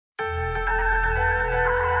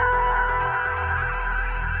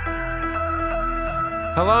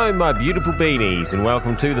Hello, my beautiful beanies, and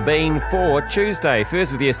welcome to The Bean for Tuesday.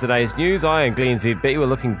 First, with yesterday's news, I and Glenn ZB were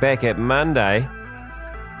looking back at Monday.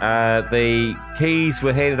 The keys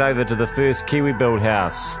were handed over to the first Kiwi build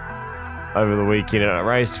house over the weekend, and it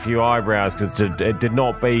raised a few eyebrows because it did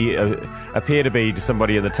not appear to be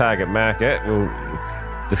somebody in the target market. We'll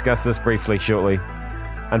discuss this briefly shortly.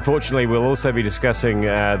 Unfortunately, we'll also be discussing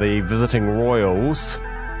the visiting royals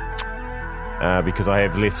because I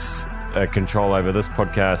have less control over this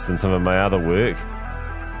podcast than some of my other work.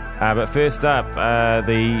 But first up,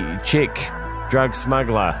 the Czech drug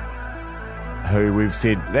smuggler who we've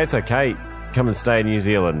said, that's okay, come and stay in New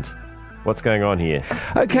Zealand. What's going on here?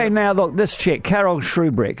 Okay, now look, this chick, Carol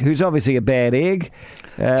Shrubreck, who's obviously a bad egg.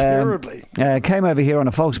 Terribly. Came over here on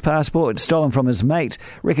a false passport, stolen from his mate,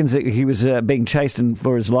 reckons that he was being chased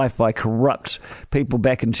for his life by corrupt people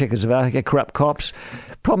back in Czechoslovakia, corrupt cops.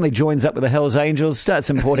 Promptly joins up with the Hells Angels,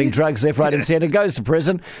 starts importing drugs left, right and centre, goes to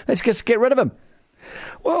prison. Let's just get rid of him.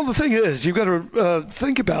 Well, the thing is, you've got to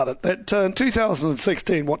think about it, that in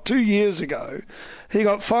 2016, 2 years ago, he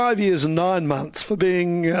got 5 years and 9 months for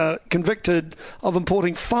being convicted of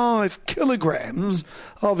importing 5 kilograms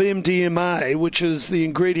of MDMA, which is the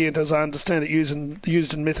ingredient, as I understand it, used in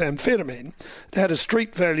methamphetamine. It had a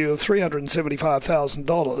street value of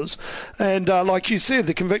 $375,000. And like you said,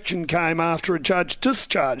 the conviction came after a judge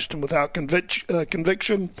discharged him without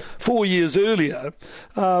conviction 4 years earlier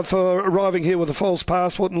for arriving here with a false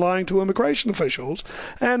passport and lying to immigration officials.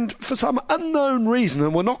 And for some unknown reason,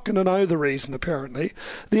 and we're not going to know the reason apparently,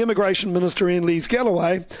 the Immigration Minister, Ian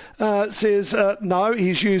Lees-Galloway, says no,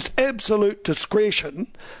 he's used absolute discretion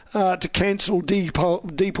to cancel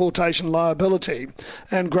deportation liability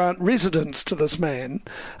and grant residence to this man.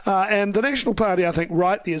 And the National Party, I think,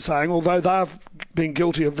 rightly is saying, although they've been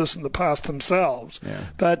guilty of this in the past themselves,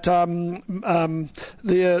 but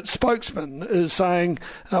their spokesman is saying,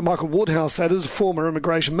 Michael Woodhouse, that is a former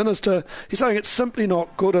immigration minister, he's saying it's simply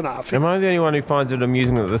not good enough. Am I the only one who finds it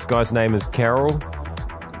amusing that this guy's name is Carol?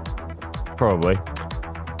 Probably.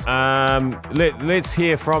 Let's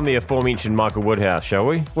hear from the aforementioned Michael Woodhouse, shall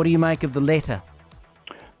we? What do you make of the letter?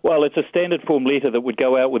 Well, it's a standard form letter that would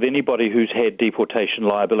go out with anybody who's had deportation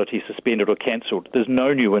liability suspended or cancelled. There's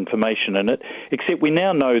no new information in it, except we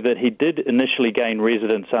now know that he did initially gain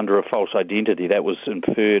residence under a false identity. That was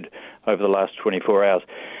inferred over the last 24 hours.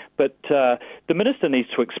 But the minister needs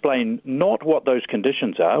to explain not what those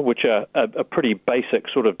conditions are, which are a pretty basic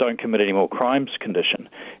sort of don't commit any more crimes condition,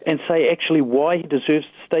 and say actually why he deserves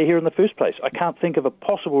to stay here in the first place. I can't think of a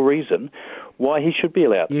possible reason why he should be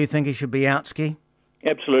allowed. You think he should be out, Ski?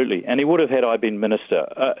 Absolutely, and he would have had I been minister.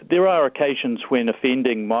 There are occasions when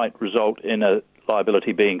offending might result in a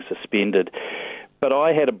liability being suspended. But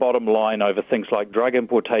I had a bottom line over things like drug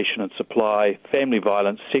importation and supply, family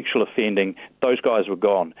violence, sexual offending. Those guys were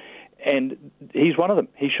gone. And he's one of them.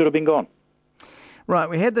 He should have been gone. Right,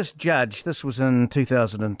 we had this judge, this was in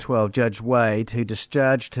 2012, Judge Wade, who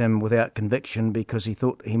discharged him without conviction because he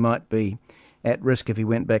thought he might be at risk if he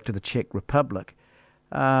went back to the Czech Republic.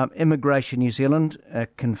 Immigration New Zealand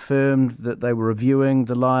confirmed that they were reviewing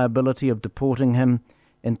the liability of deporting him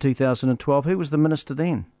in 2012. Who was the minister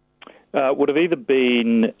then? Would have either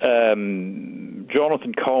been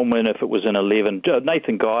Jonathan Coleman if it was in 11,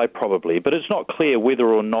 Nathan Guy probably, but it's not clear whether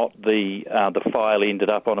or not the file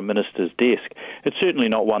ended up on a minister's desk. It's certainly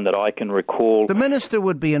not one that I can recall. The minister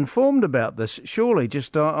would be informed about this, surely,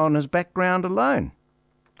 just on his background alone.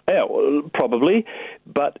 Yeah, well, probably,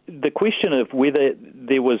 but the question of whether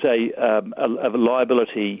there was a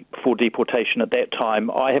liability for deportation at that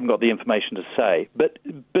time, I haven't got the information to say. But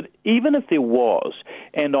even if there was,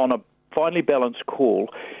 and on a finely balanced call,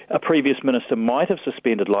 a previous minister might have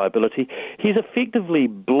suspended liability, he's effectively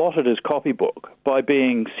blotted his copybook by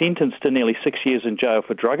being sentenced to nearly 6 years in jail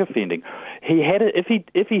for drug offending. He had if he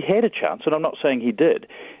had a chance, and I'm not saying he did,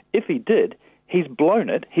 if he did, he's blown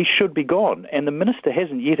it. He should be gone. And the minister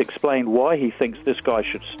hasn't yet explained why he thinks this guy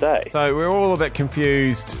should stay. So we're all a bit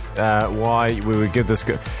confused why we would give this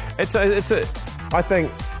guy... I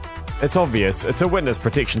think it's obvious. It's a witness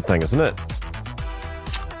protection thing, isn't it?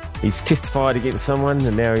 He's testified against someone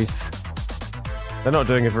and now they're not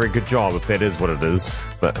doing a very good job, if that is what it is.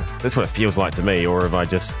 But that's what it feels like to me, or have I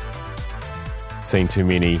just seen too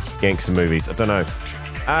many gangster movies? I don't know.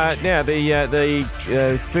 Now,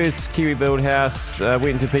 the first Kiwi build house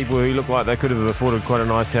went to people who looked like they could have afforded quite a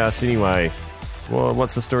nice house anyway. Well,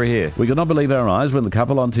 what's the story here? We could not believe our eyes when the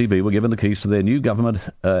couple on TV were given the keys to their new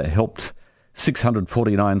government-helped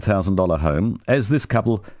 $649,000 home, as this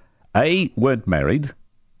couple, A, weren't married,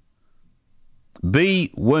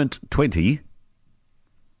 B, weren't 20,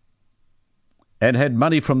 and had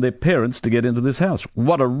money from their parents to get into this house.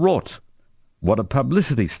 What a rot. What a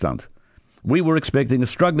publicity stunt. We were expecting a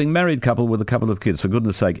struggling married couple with a couple of kids. For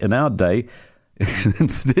goodness sake, in our day, this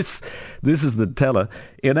is the teller,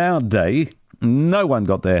 in our day, no one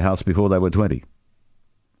got their house before they were 20.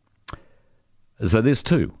 So there's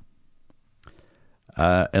two.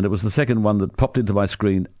 And it was the second one that popped into my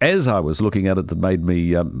screen as I was looking at it that made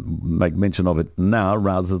me make mention of it now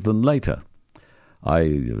rather than later.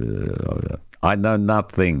 I know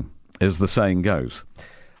nothing, as the saying goes.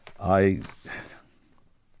 I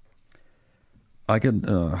can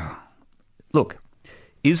look.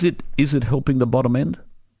 Is it helping the bottom end?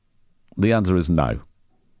 The answer is no.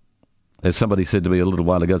 As somebody said to me a little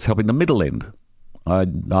while ago, it's helping the middle end.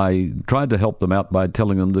 I tried to help them out by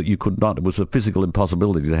telling them that you could not. It was a physical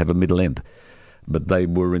impossibility to have a middle end, but they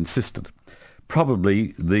were insistent.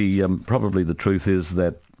 Probably the truth is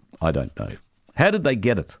that I don't know. How did they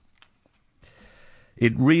get it?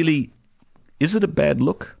 It really is it a bad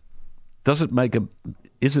look?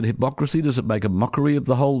 Is it hypocrisy? Does it make a mockery of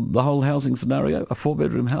the whole housing scenario? A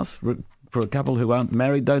 4-bedroom house for a couple who aren't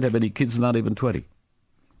married, don't have any kids, and aren't even 20.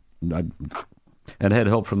 And had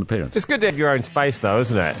help from the parents. It's good to have your own space, though,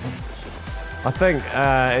 isn't it? I think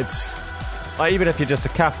it's like, even if you're just a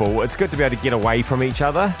couple, it's good to be able to get away from each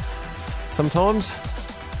other sometimes.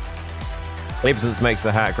 Absence makes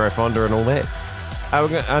the heart grow fonder and all that.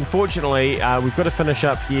 Unfortunately, we've got to finish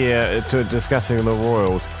up here to discussing the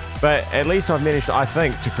Royals. But at least I've managed, I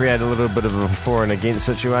think, to create a little bit of a for and against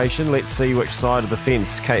situation. Let's see which side of the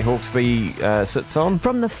fence Kate Hawkesby sits on.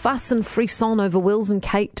 From the fuss and frisson over Wills and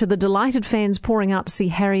Kate to the delighted fans pouring out to see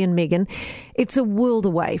Harry and Meghan, it's a world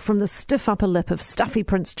away from the stiff upper lip of stuffy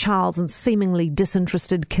Prince Charles and seemingly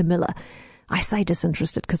disinterested Camilla. I say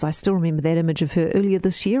disinterested because I still remember that image of her earlier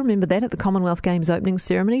this year. Remember that at the Commonwealth Games opening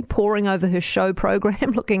ceremony, poring over her show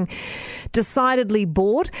program, looking decidedly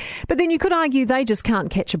bored. But then you could argue they just can't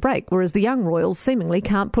catch a break, whereas the young royals seemingly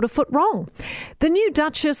can't put a foot wrong. The new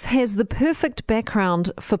Duchess has the perfect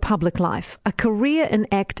background for public life. A career in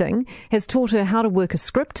acting has taught her how to work a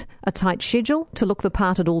script, a tight schedule, to look the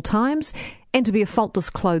part at all times, and to be a faultless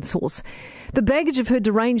clothes horse. The baggage of her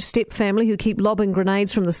deranged stepfamily who keep lobbing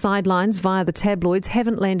grenades from the sidelines via the tabloids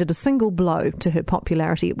haven't landed a single blow to her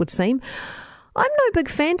popularity, it would seem. I'm no big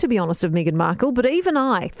fan, to be honest, of Meghan Markle, but even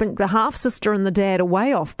I think the half-sister and the dad are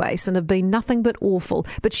way off base and have been nothing but awful,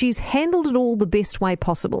 but she's handled it all the best way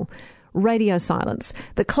possible. Radio silence,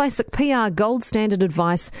 the classic PR gold standard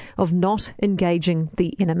advice of not engaging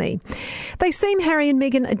the enemy. They seem, Harry and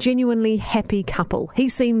Meghan, a genuinely happy couple. He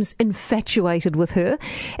seems infatuated with her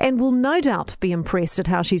and will no doubt be impressed at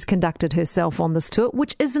how she's conducted herself on this tour,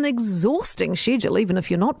 which is an exhausting schedule, even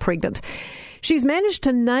if you're not pregnant. She's managed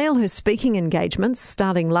to nail her speaking engagements,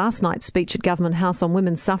 starting last night's speech at Government House on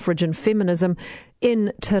women's suffrage and feminism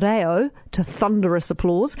in Te Reo to thunderous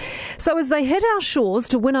applause. So as they hit our shores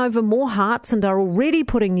to win over more hearts and are already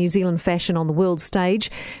putting New Zealand fashion on the world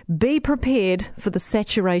stage, be prepared for the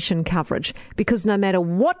saturation coverage, because no matter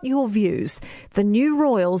what your views, the new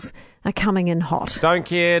royals are coming in hot. Don't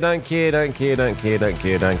care.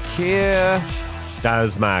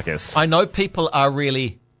 Does Marcus? I know people are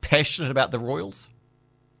really passionate about the royals,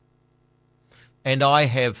 and I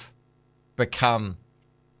have become,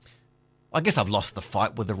 I guess I've lost the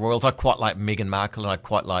fight with the royals. I quite like Meghan Markle, and I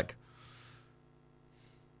quite like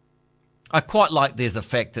there's a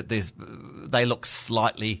fact that they're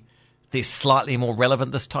slightly more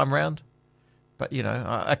relevant this time round. But, you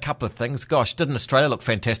know, a couple of things. Gosh, didn't Australia look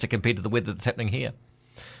fantastic compared to the weather that's happening here?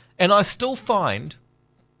 And I still find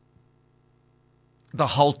the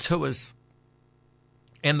whole tours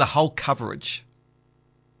and the whole coverage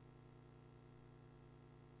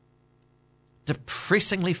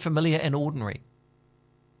depressingly familiar and ordinary.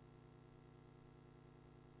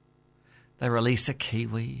 They release a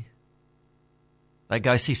Kiwi. They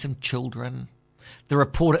go see some children. The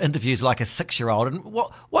reporter interviews like a 6-year-old. And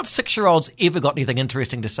what 6-year-old's ever got anything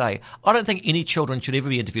interesting to say? I don't think any children should ever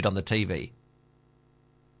be interviewed on the TV,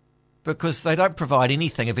 because they don't provide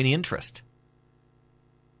anything of any interest.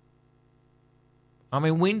 I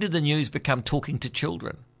mean, when did the news become talking to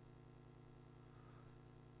children?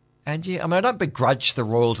 And yeah, I mean, I don't begrudge the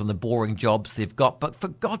royals and the boring jobs they've got, but for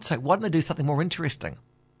God's sake, why don't they do something more interesting?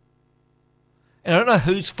 And I don't know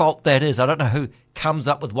whose fault that is. I don't know who comes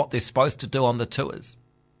up with what they're supposed to do on the tours.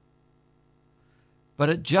 But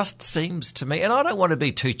it just seems to me, and I don't want to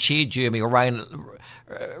be too cheer Jeremy or rain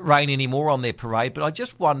anymore on their parade, but I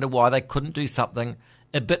just wonder why they couldn't do something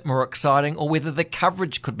a bit more exciting, or whether the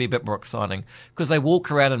coverage could be a bit more exciting, because they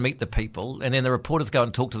walk around and meet the people, and then the reporters go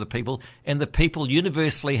and talk to the people, and the people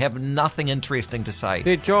universally have nothing interesting to say.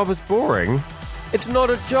 Their job is boring. It's not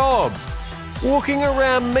a job. Walking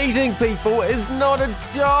around meeting people is not a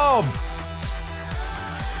job.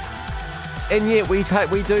 And yet we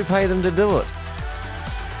do pay them to do it.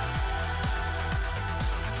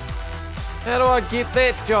 How do I get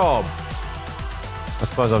that job? I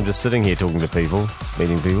suppose I'm just sitting here talking to people,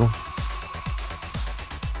 meeting people.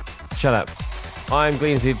 Shut up. I'm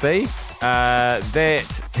Glenn ZB.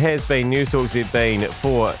 That has been News Talk ZB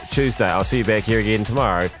for Tuesday. I'll see you back here again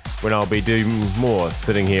tomorrow when I'll be doing more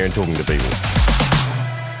sitting here and talking to people.